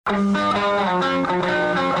This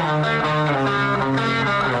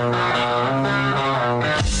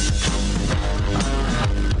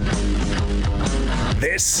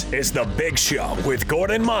is The Big Show with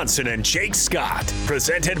Gordon Monson and Jake Scott,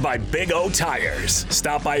 presented by Big O Tires.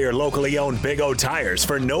 Stop by your locally owned Big O Tires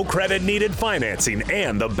for no credit needed financing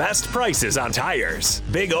and the best prices on tires.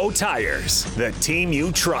 Big O Tires, the team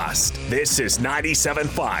you trust. This is 97.5,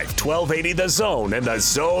 1280 The Zone and the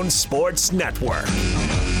Zone Sports Network.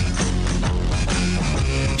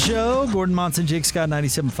 Show Gordon Monson, Jake Scott,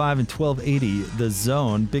 97.5 and 1280 The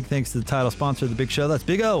Zone. Big thanks to the title sponsor of the Big Show. That's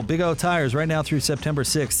Big O Tires. Right now through September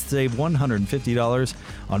 6th, save $150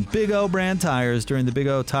 on Big O brand tires during the Big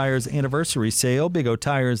O Tires anniversary sale. Big O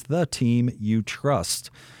Tires, the team you trust.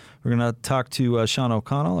 We're going to talk to Sean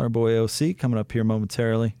O'Connell, our boy OC, coming up here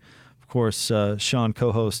momentarily. Of course, Sean,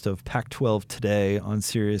 co-host of Pac-12 Today on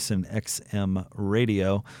SIRIUS and XM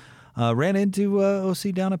Radio. Ran into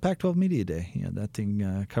OC down at Pac-12 Media Day. Yeah, that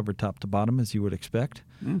thing covered top to bottom, as you would expect.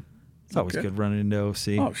 It's always good running into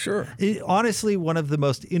OC. Oh, sure. Honestly, one of the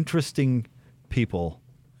most interesting people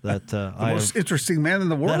that the most interesting man in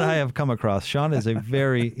the world that I have come across. Sean is a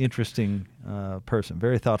very interesting person,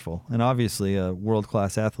 very thoughtful, and obviously a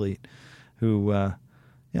world-class athlete who, has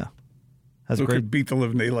who great could beat the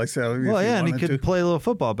living daylights out of you. Well, yeah, and he could play a little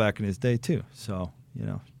football back in his day too. So,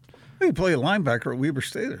 he played a linebacker at Weber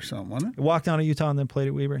State or something, wasn't it? Walked down to Utah and then played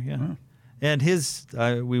at Weber, yeah. Oh. And his,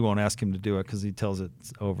 we won't ask him to do it because he tells it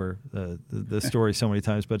over the story so many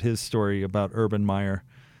times, but his story about Urban Meyer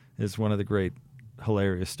is one of the great,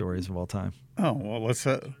 hilarious stories of all time. Oh, well, let's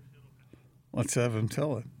have him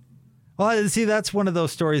tell it. Well, see, that's one of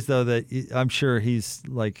those stories, though, that I'm sure he's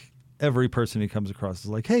like, every person he comes across is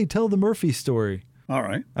like, hey, tell the Murphy story. All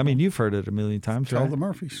right. I mean, you've heard it a million times, Tell right? the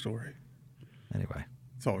Murphy story. Anyway.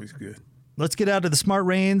 It's always good. Let's get out to the Smart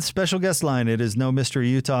Rain special guest line. It is no mystery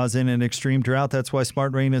Utah is in an extreme drought. That's why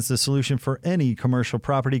Smart Rain is the solution for any commercial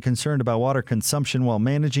property concerned about water consumption while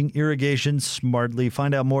managing irrigation smartly.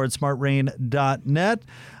 Find out more at smartrain.net.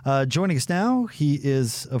 Joining us now, he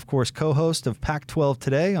is, of course, co-host of Pac-12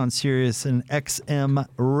 Today on SIRIUS and XM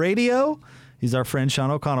Radio. He's our friend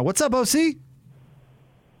Sean O'Connell. What's up, OC?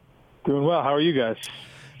 Doing well. How are you guys?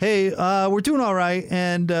 Hey, we're doing all right,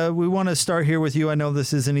 and we want to start here with you. I know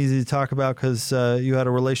this isn't easy to talk about because you had a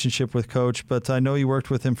relationship with Coach, but I know you worked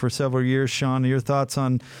with him for several years. Sean, your thoughts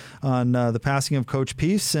on the passing of Coach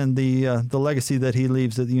Peace and the legacy that he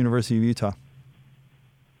leaves at the University of Utah?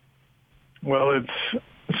 Well, it's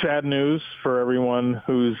sad news for everyone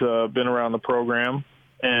who's been around the program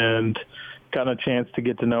and gotten a chance to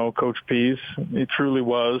get to know Coach Peace. He truly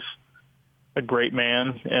was a great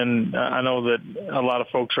man, and I know that a lot of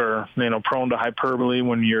folks are, prone to hyperbole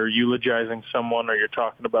when you're eulogizing someone or you're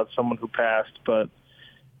talking about someone who passed, but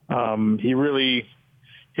he really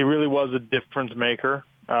was a difference maker.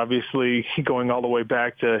 Obviously, going all the way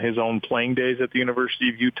back to his own playing days at the University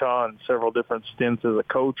of Utah and several different stints as a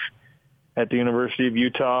coach at the University of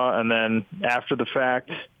Utah, and then after the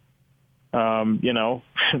fact,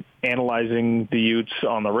 analyzing the Utes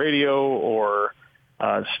on the radio or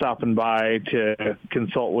stopping by to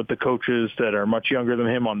consult with the coaches that are much younger than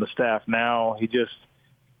him on the staff now.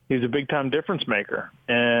 He's a big-time difference maker,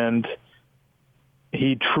 and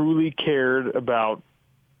he truly cared about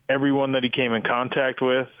everyone that he came in contact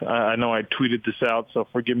with. I know I tweeted this out, so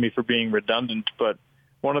forgive me for being redundant, but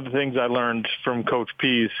one of the things I learned from Coach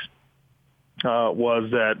Peace was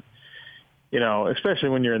that, especially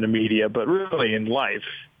when you're in the media, but really in life,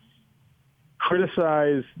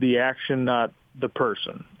 criticize the action, not the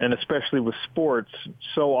person. And especially with sports,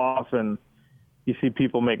 so often you see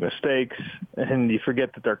people make mistakes and you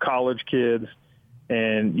forget that they're college kids,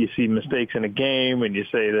 and you see mistakes in a game and you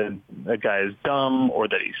say that a guy is dumb or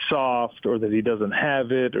that he's soft or that he doesn't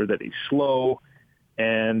have it or that he's slow.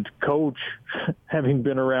 And Coach, having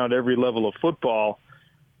been around every level of football,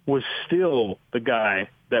 was still the guy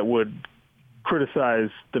that would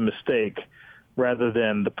criticize the mistake rather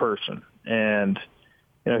than the person. And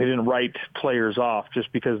he didn't write players off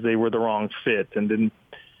just because they were the wrong fit, and didn't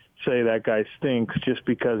say that guy stinks just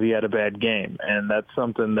because he had a bad game. And that's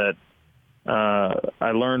something that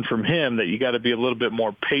I learned from him, that you got to be a little bit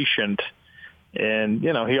more patient. And,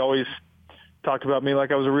 he always talked about me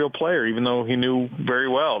like I was a real player, even though he knew very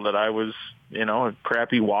well that I was, a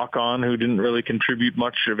crappy walk-on who didn't really contribute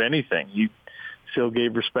much of anything. He still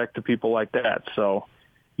gave respect to people like that. So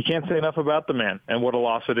you can't say enough about the man, and what a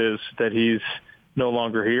loss it is that he's no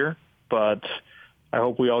longer here, but I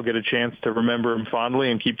hope we all get a chance to remember him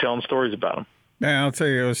fondly and keep telling stories about him. Yeah, I'll tell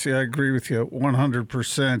you, OC, I agree with you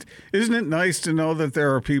 100%. Isn't it nice to know that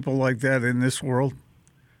there are people like that in this world?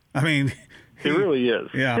 I mean, It really is.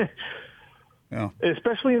 Yeah. Yeah.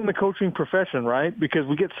 Especially in the coaching profession, right? Because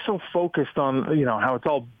we get so focused on, how it's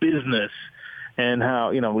all business and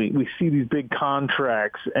how, we see these big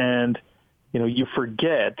contracts and, you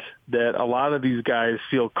forget that a lot of these guys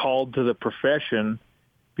feel called to the profession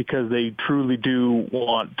because they truly do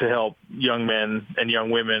want to help young men and young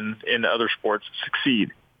women in other sports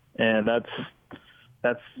succeed. And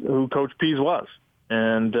that's who Coach Pease was.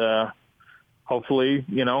 And, hopefully,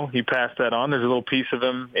 he passed that on. There's a little piece of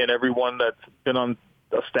him in everyone that's been on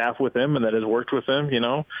a staff with him and that has worked with him.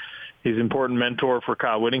 He's an important mentor for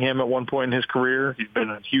Kyle Whittingham at one point in his career. He's been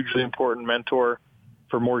a hugely important mentor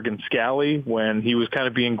for Morgan Scalley when he was kind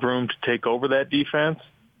of being groomed to take over that defense.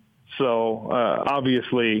 So,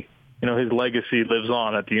 obviously, his legacy lives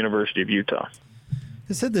on at the University of Utah.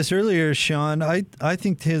 I said this earlier, Sean. I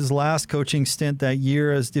think his last coaching stint that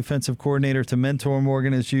year as defensive coordinator to mentor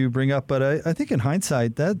Morgan, as you bring up, but I think in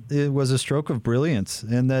hindsight that it was a stroke of brilliance,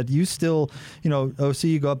 and that you still, OC,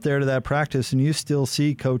 you go up there to that practice and you still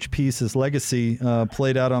see Coach Peace's legacy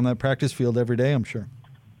played out on that practice field every day, I'm sure.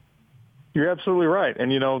 You're absolutely right.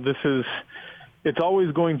 And, it's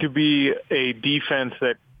always going to be a defense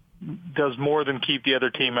that does more than keep the other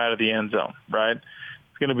team out of the end zone, right?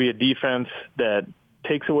 It's going to be a defense that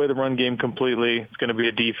takes away the run game completely. It's going to be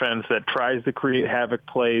a defense that tries to create havoc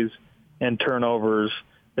plays and turnovers,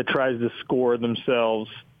 that tries to score themselves.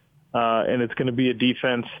 And it's going to be a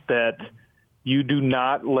defense that you do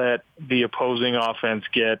not let the opposing offense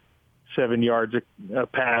get 7 yards a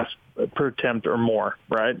pass per attempt or more,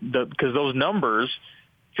 right? Because those numbers,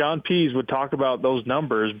 John Pease would talk about those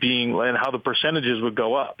numbers being and how the percentages would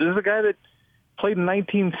go up. This is a guy that played in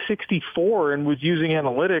 1964 and was using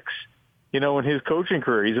analytics in his coaching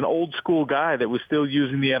career. He's an old school guy that was still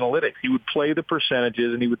using the analytics. He would play the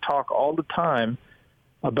percentages, and he would talk all the time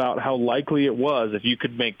about how likely it was if you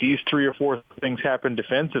could make these 3 or 4 things happen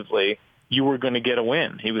defensively, you were going to get a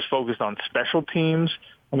win. He was focused on special teams.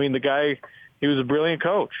 I mean, the guy, he was a brilliant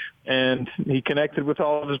coach, and he connected with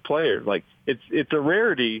all of his players. Like, it's a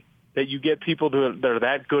rarity that you get people that are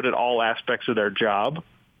that good at all aspects of their job,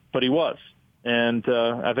 but he was. And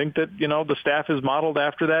I think that, the staff is modeled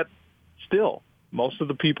after that. Still, most of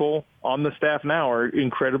the people on the staff now are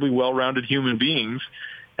incredibly well-rounded human beings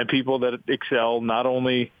and people that excel not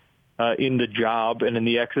only in the job and in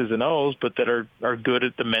the X's and O's, but that are good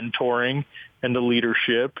at the mentoring and the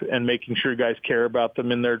leadership and making sure guys care about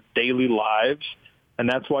them in their daily lives. And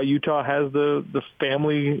that's why Utah has the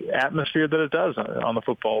family atmosphere that it does on the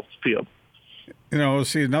football field.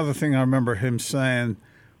 See, another thing I remember him saying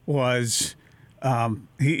was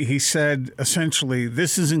he said, essentially,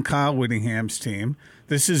 this isn't Kyle Whittingham's team.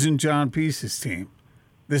 This isn't John Peace's team.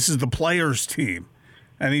 This is the players' team.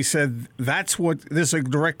 And he said, this is a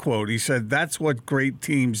direct quote. He said, that's what great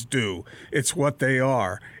teams do. It's what they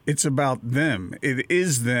are. It's about them. It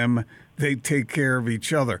is them. They take care of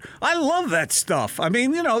each other. I love that stuff. I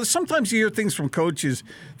mean, sometimes you hear things from coaches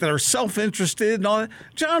that are self-interested and all that.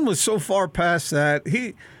 John was so far past that.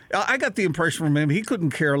 I got the impression from him he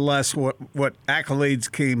couldn't care less what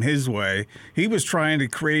accolades came his way. He was trying to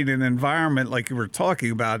create an environment, like you were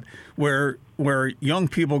talking about, where young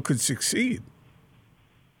people could succeed.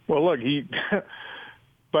 Well, look,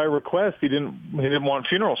 by request, he didn't want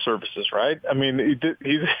funeral services, right? I mean,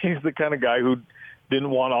 he's the kind of guy who didn't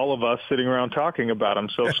want all of us sitting around talking about him.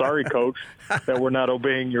 So sorry, Coach, that we're not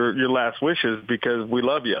obeying your last wishes because we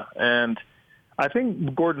love you. And I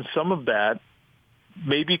think, Gordon, some of that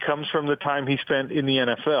maybe comes from the time he spent in the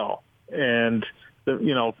NFL. And,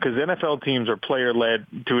 because NFL teams are player-led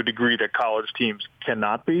to a degree that college teams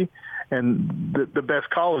cannot be. And the best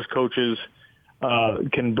college coaches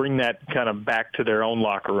can bring that kind of back to their own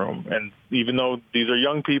locker room. And even though these are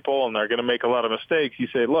young people and they're going to make a lot of mistakes, you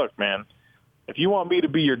say, look, man, if you want me to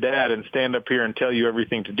be your dad and stand up here and tell you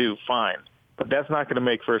everything to do, fine. But that's not going to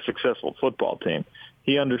make for a successful football team.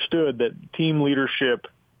 He understood that team leadership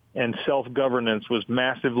and self-governance was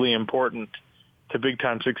massively important to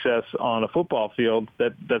big-time success on a football field.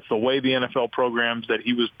 That's the way the NFL programs that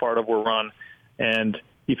he was part of were run. And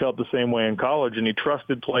he felt the same way in college, and he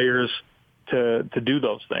trusted players to do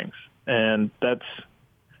those things. And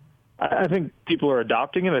I think people are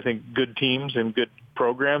adopting it. I think good teams and good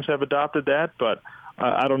programs have adopted that, but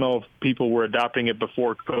I don't know if people were adopting it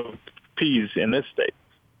before Coach Pease in this state.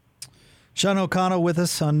 Sean O'Connell with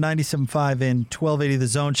us on 97.5 and 1280 The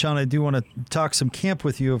Zone. Sean, I do want to talk some camp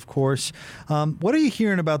with you, of course. What are you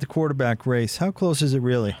hearing about the quarterback race? How close is it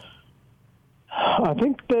really? I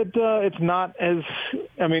think that it's not as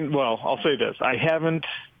 – I'll say this. I haven't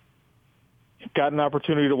got an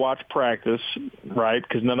opportunity to watch practice, right,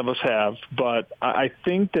 because none of us have. But I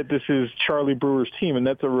think that this is Charlie Brewer's team, and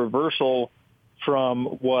that's a reversal from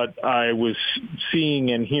what I was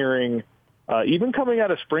seeing and hearing even coming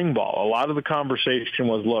out of spring ball. A lot of the conversation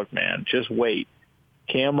was, look, man, just wait.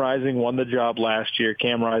 Cam Rising won the job last year.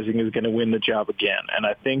 Cam Rising is going to win the job again. And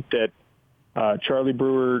I think that Charlie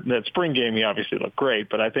Brewer, that spring game, he obviously looked great,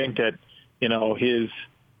 but I think that, his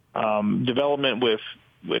development with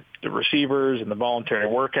the receivers and the voluntary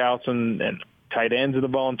workouts and tight ends in the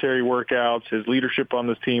voluntary workouts, his leadership on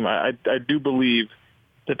this team, I do believe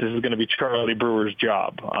that this is going to be Charlie Brewer's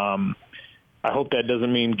job. I hope that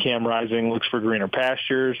doesn't mean Cam Rising looks for greener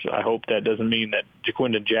pastures. I hope that doesn't mean that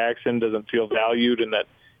Jaquindon Jackson doesn't feel valued and that,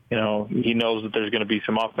 he knows that there's going to be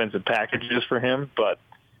some offensive packages for him. But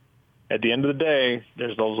at the end of the day,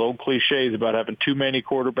 there's those old cliches about having too many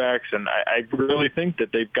quarterbacks, and I really think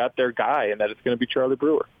that they've got their guy and that it's going to be Charlie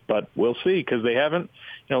Brewer. But we'll see, because they haven't,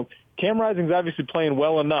 Cam Rising's obviously playing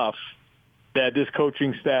well enough that this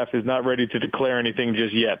coaching staff is not ready to declare anything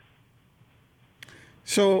just yet.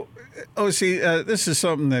 So, OC, this is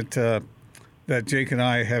something that Jake and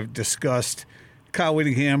I have discussed. Kyle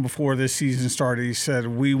Whittingham, before this season started, he said,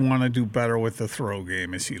 we want to do better with the throw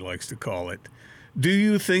game, as he likes to call it. Do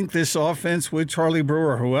you think this offense with Charlie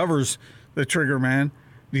Brewer, whoever's the trigger man,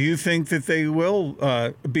 do you think that they will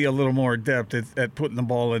be a little more adept at putting the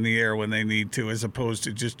ball in the air when they need to, as opposed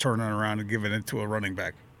to just turning around and giving it to a running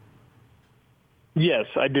back? Yes,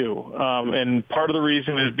 I do. And part of the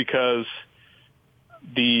reason is because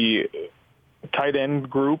the tight end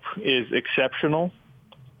group is exceptional.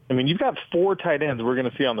 I mean, you've got 4 tight ends we're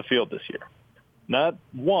going to see on the field this year. Not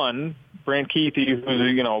one, Brant Keithy, who's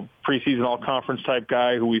a preseason all-conference type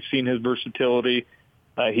guy who we've seen his versatility.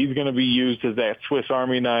 He's going to be used as that Swiss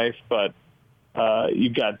Army knife. But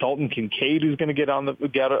you've got Dalton Kincaid, who's going to get out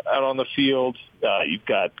on the field. You've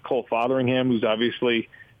got Cole Fotheringham, who's obviously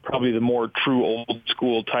probably the more true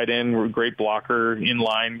old-school tight end, great blocker in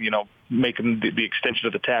line, making the extension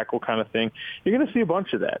of the tackle kind of thing. You're going to see a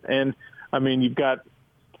bunch of that. And, I mean, you've got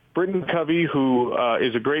Britton Covey, who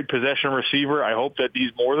is a great possession receiver. I hope that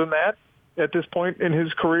he's more than that at this point in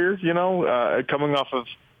his career, coming off of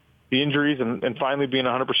the injuries and finally being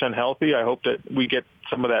 100% healthy. I hope that we get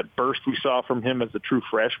some of that burst we saw from him as a true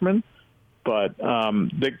freshman. But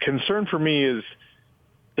the concern for me is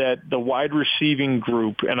that the wide receiving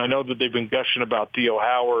group, and I know that they've been gushing about Theo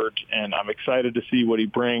Howard, and I'm excited to see what he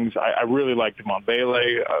brings. I really like Devon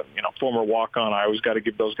Bailey, former walk-on. I always got to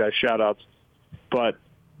give those guys shout-outs. But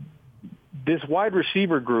this wide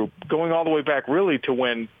receiver group, going all the way back really to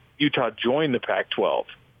when Utah joined the Pac-12,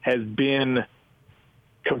 has been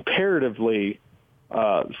comparatively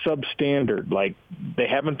substandard. Like, they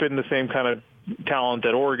haven't been the same kind of talent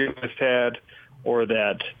that Oregon has had, or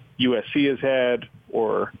that USC has had,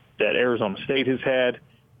 or that Arizona State has had.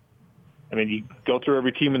 I mean, you go through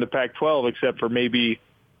every team in the Pac-12 except for maybe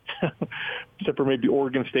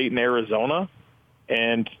Oregon State and Arizona.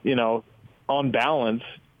 And, on balance,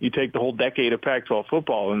 you take the whole decade of Pac-12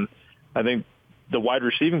 football, and I think the wide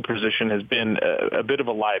receiving position has been a bit of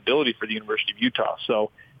a liability for the University of Utah.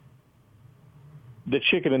 So the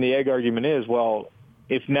chicken and the egg argument is, well,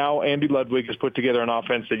 if now Andy Ludwig has put together an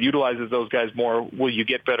offense that utilizes those guys more, will you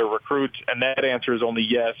get better recruits? And that answer is only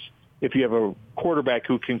yes, if you have a quarterback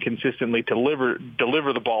who can consistently deliver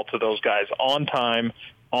the ball to those guys on time,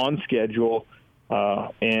 on schedule,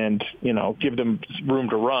 and, give them room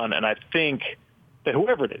to run. And I think that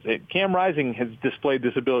whoever it is, Cam Rising has displayed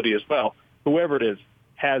this ability as well. Whoever it is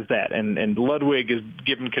has that, and Ludwig is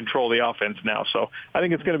given control of the offense now. So I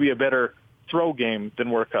think it's going to be a better throw game than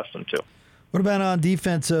we're accustomed to. What about on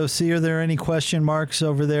defense, OC? Are there any question marks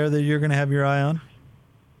over there that you're going to have your eye on?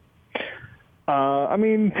 I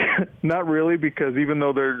mean, not really, because even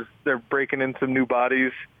though they're breaking in some new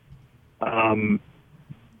bodies, Van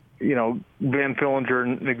Fillinger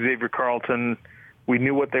and Xavier Carlton, we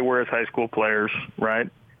knew what they were as high school players, right?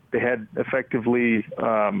 They had effectively,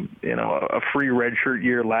 a free redshirt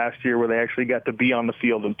year last year where they actually got to be on the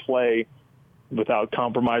field and play without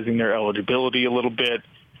compromising their eligibility a little bit.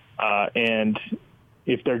 And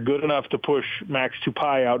if they're good enough to push Max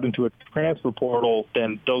Tupai out into a transfer portal,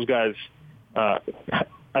 then those guys, I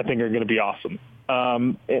think, are going to be awesome.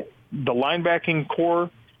 The linebacking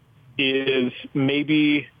core is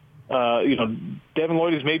maybe, Devin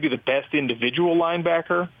Lloyd is maybe the best individual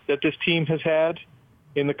linebacker that this team has had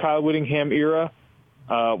in the Kyle Whittingham era.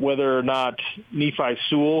 Whether or not Nephi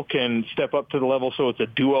Sewell can step up to the level so it's a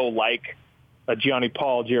duo like a Gianni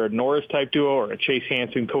Paul, Jared Norris type duo, or a Chase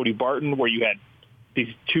Hansen, Cody Barton, where you had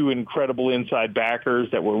these two incredible inside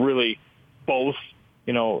backers that were really both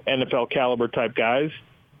NFL caliber type guys,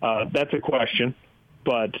 that's a question.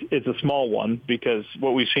 But it's a small one because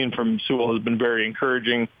what we've seen from Sewell has been very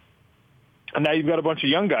encouraging. And now you've got a bunch of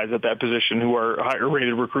young guys at that position who are higher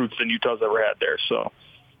rated recruits than Utah's ever had there. So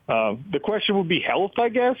the question would be health, I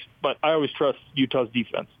guess, but I always trust Utah's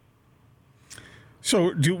defense.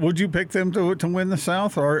 So would you pick them to win the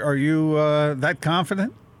South, or are you that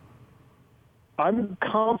confident? I'm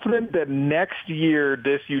confident that next year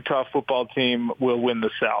this Utah football team will win the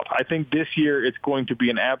South. I think this year it's going to be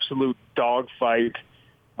an absolute dogfight,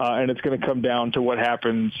 and it's going to come down to what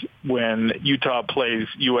happens when Utah plays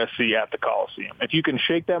USC at the Coliseum. If you can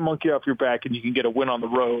shake that monkey off your back and you can get a win on the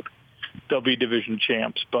road, they'll be division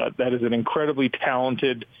champs. But that is an incredibly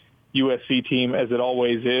talented USC team, as it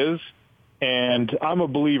always is. And I'm a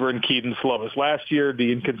believer in Keaton Slovis. Last year,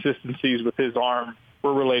 the inconsistencies with his arm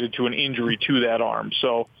were related to an injury to that arm.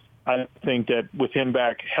 So I think that with him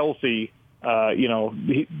back healthy, they're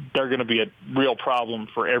going to be a real problem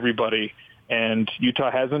for everybody. And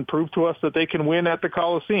Utah hasn't proved to us that they can win at the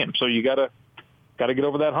Coliseum. So you got to get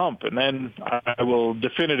over that hump. And then I will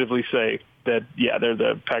definitively say that, they're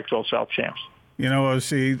the Pac-12 South champs.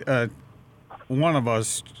 One of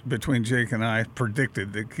us, between Jake and I,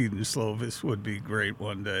 predicted that Keaton Slovis would be great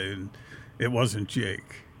one day, and it wasn't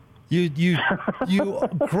Jake. You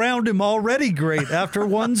crowned him already great after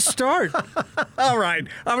one start. All right.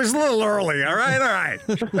 I was a little early. All right.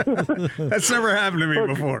 That's never happened to me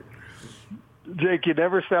before. Jake, you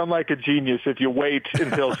never sound like a genius if you wait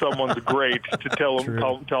until someone's great to tell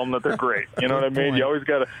them that they're great. You know what I mean? You always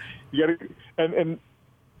got to, and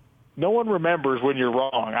no one remembers when you're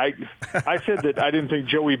wrong. I said that I didn't think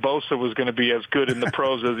Joey Bosa was going to be as good in the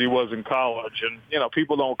pros as he was in college, and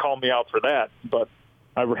people don't call me out for that, but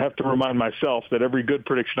I have to remind myself that every good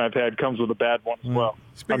prediction I've had comes with a bad one as well.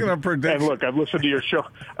 Speaking of predictions, and look, I've listened to your show.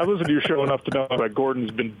 I've listened to your show enough to know that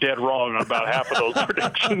Gordon's been dead wrong on about half of those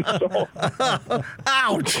predictions. So.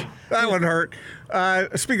 Ouch, that would hurt.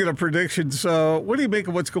 Speaking of predictions, what do you make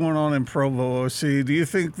of what's going on in Provo, OC? Do you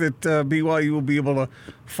think that BYU will be able to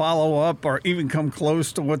follow up or even come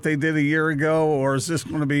close to what they did a year ago, or is this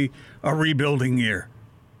going to be a rebuilding year?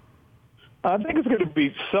 I think it's going to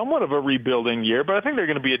be somewhat of a rebuilding year, but I think they're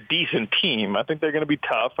going to be a decent team. I think they're going to be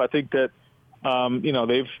tough. I think that,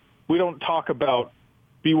 we don't talk about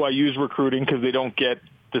BYU's recruiting because they don't get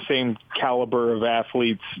the same caliber of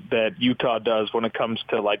athletes that Utah does when it comes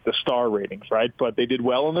to like the star ratings, right? But they did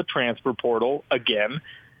well in the transfer portal again.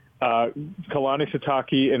 Kalani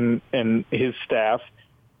Sitake and his staff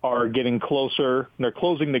are getting closer. They're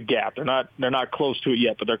closing the gap. They're not close to it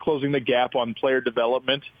yet, but they're closing the gap on player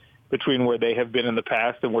development between where they have been in the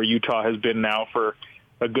past and where Utah has been now for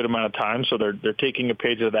a good amount of time. So they're taking a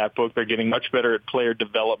page of that book. They're getting much better at player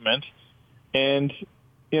development. And,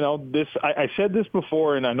 I said this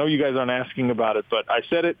before, and I know you guys aren't asking about it, but I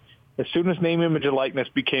said it as soon as name, image, and likeness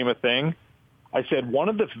became a thing. I said one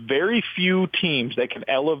of the very few teams that can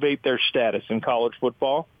elevate their status in college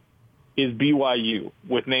football is BYU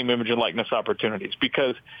with name, image, and likeness opportunities,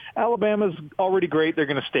 because Alabama's already great. They're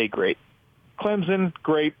going to stay great. Clemson,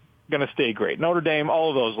 great. Going to stay great. Notre Dame,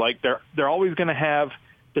 all of those, they're always going to have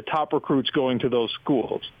the top recruits going to those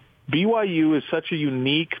schools. BYU is such a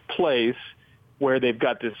unique place where they've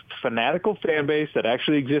got this fanatical fan base that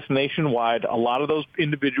actually exists nationwide. A lot of those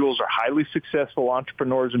individuals are highly successful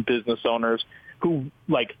entrepreneurs and business owners who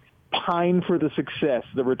pine for the success,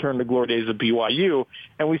 the return to glory days of BYU.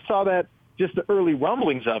 And we saw that just the early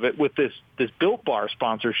rumblings of it with this Built Bar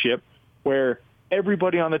sponsorship where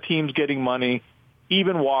everybody on the team's getting money,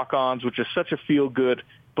 even walk-ons, which is such a feel-good,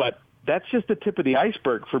 but that's just the tip of the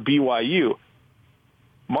iceberg for BYU.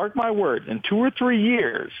 Mark my words, in 2 or 3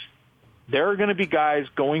 years, there are going to be guys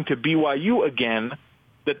going to BYU again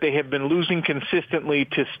that they have been losing consistently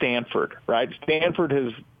to Stanford, right? Stanford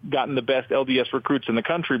has gotten the best LDS recruits in the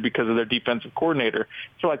country because of their defensive coordinator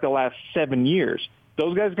for the last 7 years.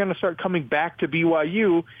 Those guys are going to start coming back to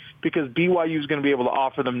BYU because BYU is going to be able to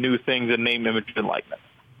offer them new things in name, image, and likeness.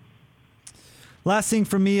 Last thing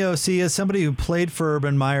from me, OC, as somebody who played for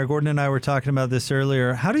Urban Meyer, Gordon and I were talking about this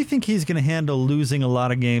earlier. How do you think he's going to handle losing a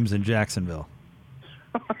lot of games in Jacksonville?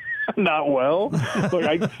 Not well. Look,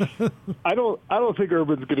 I don't think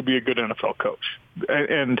Urban's going to be a good NFL coach,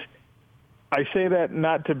 and I say that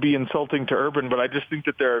not to be insulting to Urban, but I just think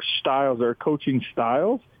that there are coaching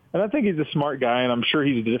styles, and I think he's a smart guy, and I'm sure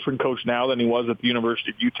he's a different coach now than he was at the University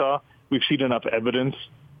of Utah. We've seen enough evidence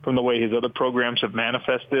from the way his other programs have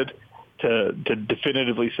manifested to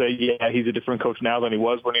definitively say, yeah, he's a different coach now than he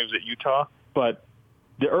was when he was at Utah. But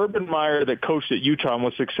the Urban Meyer that coached at Utah and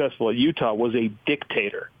was successful at Utah was a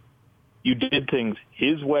dictator. You did things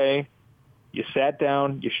his way, You sat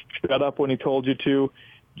down. You shut up when he told you to.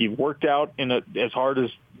 You worked out as hard as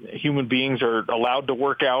human beings are allowed to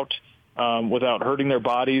work out without hurting their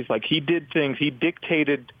bodies. Like, he did things. He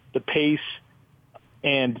dictated the pace,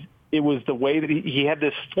 and it was the way that he had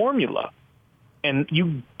this formula. And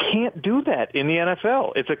you can't do that in the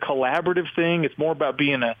NFL. It's a collaborative thing. It's more about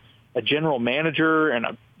being a general manager and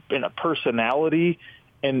a personality.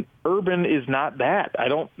 And Urban is not that.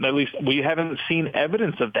 At least we haven't seen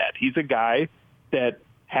evidence of that. He's a guy that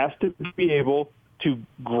has to be able to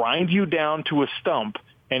grind you down to a stump.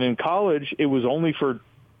 And in college, it was only for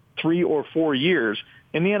 3 or 4 years.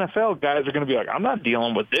 In the NFL, guys are going to be like, I'm not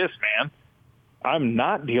dealing with this, man. I'm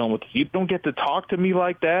not dealing with this. You don't get to talk to me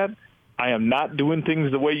like that. I am not doing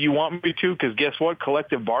things the way you want me to, because guess what?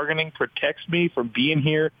 Collective bargaining protects me from being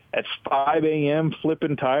here at 5 a.m.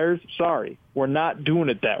 flipping tires. Sorry, we're not doing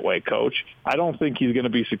it that way, Coach. I don't think he's going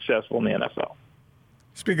to be successful in the NFL.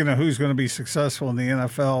 Speaking of who's going to be successful in the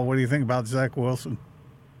NFL, what do you think about Zach Wilson?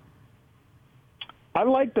 I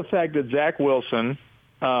like the fact that Zach Wilson,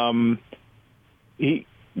 when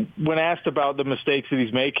asked about the mistakes that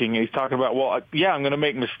he's making, he's talking about, well, yeah, I'm going to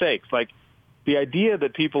make mistakes. Like, the idea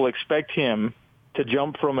that people expect him to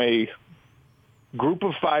jump from a group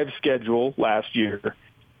of 5 schedule last year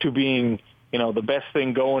to being, the best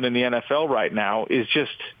thing going in the NFL right now is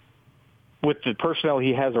just, with the personnel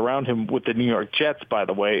he has around him with the New York Jets, by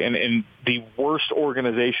the way, and the worst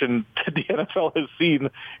organization that the NFL has seen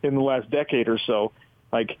in the last decade or so.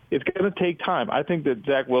 Like, it's going to take time. I think that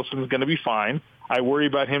Zach Wilson is going to be fine. I worry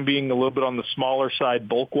about him being a little bit on the smaller side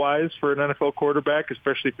bulk-wise for an NFL quarterback,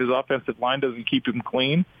 especially if his offensive line doesn't keep him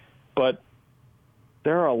clean. But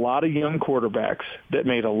there are a lot of young quarterbacks that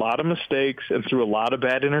made a lot of mistakes and threw a lot of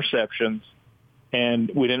bad interceptions,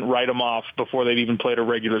 and we didn't write them off before they'd even played a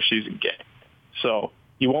regular season game. So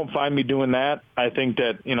you won't find me doing that. I think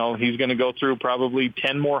that, he's going to go through probably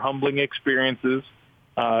 10 more humbling experiences.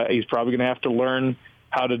 He's probably going to have to learn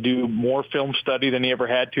how to do more film study than he ever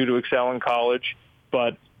had to excel in college.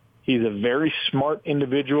 But he's a very smart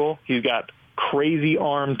individual. He's got crazy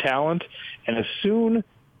arm talent. And as soon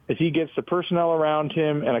as he gets the personnel around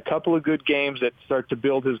him and a couple of good games that start to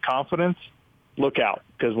build his confidence, look out.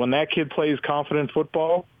 Because when that kid plays confident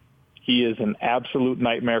football, he is an absolute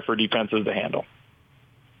nightmare for defenses to handle.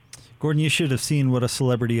 Gordon, you should have seen what a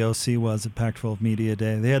celebrity OC was at Pac-12 Media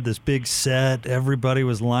Day. They had this big set. Everybody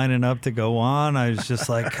was lining up to go on. I was just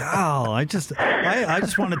like, oh, I just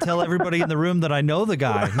want to tell everybody in the room that I know the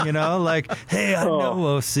guy, like, hey, I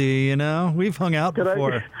know OC, we've hung out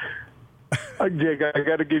before. Jake, I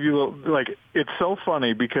got to give you a little, it's so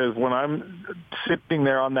funny because when I'm sitting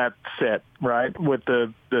there on that set, right, with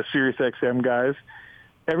the Sirius XM guys,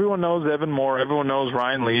 everyone knows Evan Moore. Everyone knows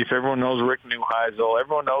Ryan Leaf. Everyone knows Rick Neuheisel.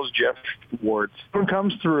 Everyone knows Geoff Schwartz. Someone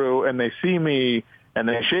comes through, and they see me, and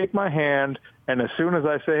they shake my hand, and as soon as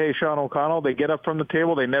I say, hey, Sean O'Connell, they get up from the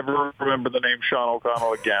table. They never remember the name Sean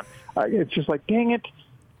O'Connell again. It's just like, dang it.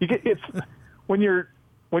 It's when you're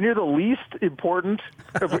the least important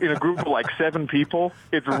in a group of like 7 people,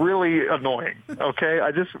 it's really annoying, okay?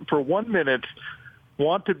 I just, for 1 minute,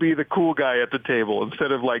 want to be the cool guy at the table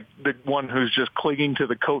instead of like the one who's just clinging to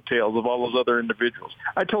the coattails of all those other individuals.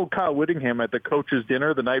 I told Kyle Whittingham at the coach's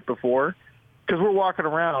dinner the night before, because we're walking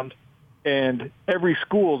around and every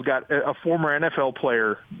school's got a former NFL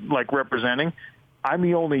player like representing. I'm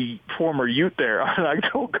the only former Ute there. I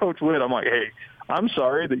told Coach Witt, I'm like, hey, I'm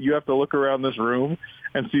sorry that you have to look around this room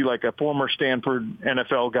and see like a former Stanford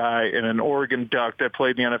NFL guy and an Oregon Duck that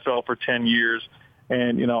played in the NFL for 10 years.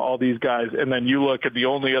 And, all these guys. And then you look at the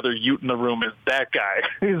only other Ute in the room is that guy.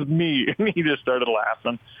 Is me. And he just started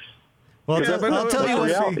laughing. Well, yeah, I'll tell you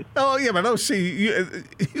what. Oh, yeah, but OC,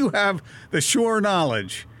 you have the sure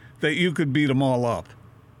knowledge that you could beat them all up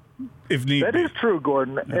if need be. That is true,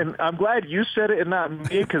 Gordon. And I'm glad you said it and not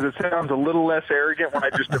me, because it sounds a little less arrogant when I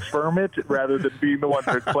just affirm it rather than being the one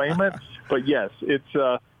to claim it. But, yes,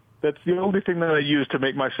 that's the only thing that I use to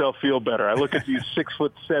make myself feel better. I look at these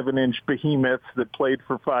 6'7" behemoths that played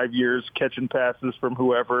for 5 years, catching passes from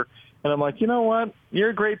whoever, and I'm like, you know what?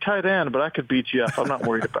 You're a great tight end, but I could beat you up. I'm not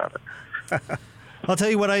worried about it. I'll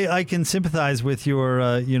tell you what, I can sympathize with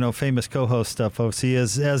your, famous co-host stuff, OC,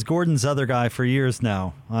 as Gordon's other guy for years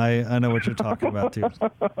now. I know what you're talking about, too.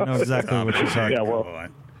 I know exactly what you're talking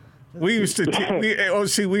about. We used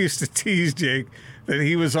to tease Jake that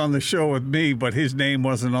he was on the show with me, but his name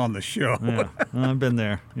wasn't on the show. Yeah, I've been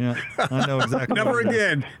there. Yeah, I know exactly. Never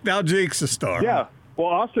again. Now Jake's a star. Yeah. Well,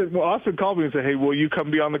 Austin called me and said, hey, will you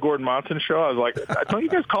come be on the Gordon Monson show? I was like, don't you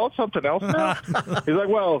guys call it something else now? He's like,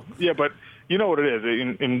 well, yeah, but You know what it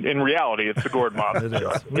is. In reality, it's the Gordon Monson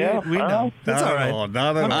show. We know. That's all right.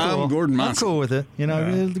 Not at all. I'm Gordon I'm Monson. cool with it.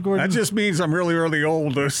 The Gordon. That just means I'm really, really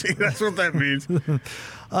old, OC. That's what that means.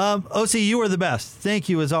 OC, you are the best. Thank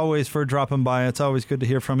you, as always, for dropping by. It's always good to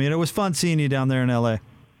hear from you. And it was fun seeing you down there in L.A.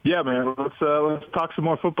 Yeah, man. Let's talk some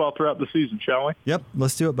more football throughout the season, shall we? Yep,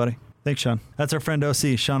 let's do it, buddy. Thanks, Sean. That's our friend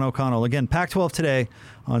OC, Sean O'Connell. Again, Pac-12 Today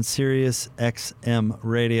on SIRIUS XM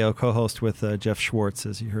Radio, co-host with Geoff Schwartz,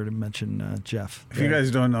 as you heard him mention Geoff. If you guys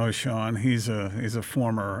don't know Sean, he's a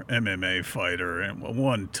former MMA fighter and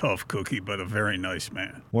one tough cookie, but a very nice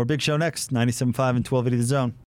man. More Big Show next, 97.5 and 1280 The Zone.